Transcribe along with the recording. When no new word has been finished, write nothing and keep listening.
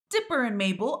Dipper and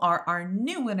Mabel are our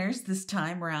new winners this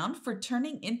time round for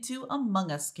turning into Among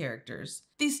Us characters.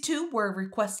 These two were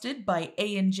requested by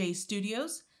A&J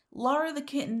Studios, Lara the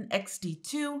Kitten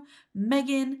XD2,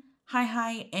 Megan,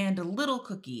 Hi, and Little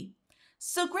Cookie.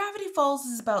 So Gravity Falls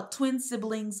is about twin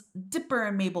siblings Dipper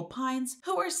and Mabel Pines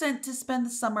who are sent to spend the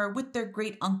summer with their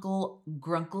great uncle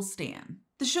Grunkle Stan.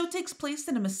 The show takes place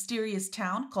in a mysterious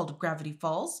town called Gravity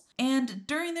Falls, and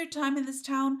during their time in this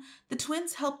town, the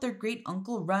twins help their great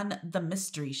uncle run the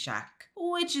Mystery Shack,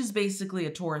 which is basically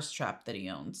a tourist trap that he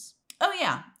owns. Oh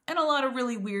yeah, and a lot of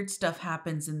really weird stuff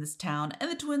happens in this town, and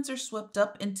the twins are swept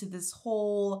up into this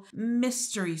whole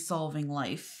mystery-solving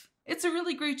life. It's a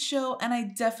really great show, and I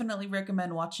definitely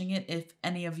recommend watching it if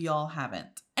any of y'all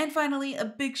haven't. And finally, a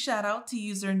big shout out to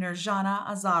user Nirjana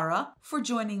Azara for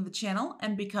joining the channel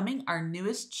and becoming our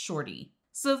newest shorty.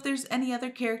 So if there's any other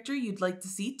character you'd like to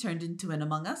see turned into an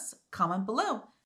Among Us, comment below.